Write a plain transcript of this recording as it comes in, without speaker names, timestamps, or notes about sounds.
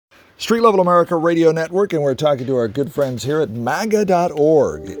Street Level America Radio Network, and we're talking to our good friends here at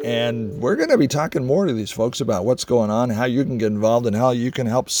Maga.org. And we're going to be talking more to these folks about what's going on, how you can get involved, and how you can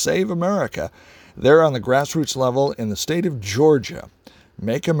help save America. They're on the grassroots level in the state of Georgia.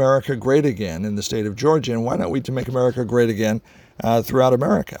 Make America Great Again in the state of Georgia. And why not we to make America great again throughout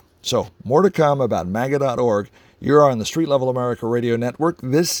America? So more to come about Maga.org. You're on the Street Level America Radio Network.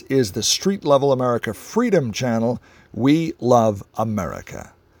 This is the Street Level America Freedom Channel. We love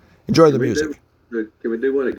America. Enjoy the music. Can we do one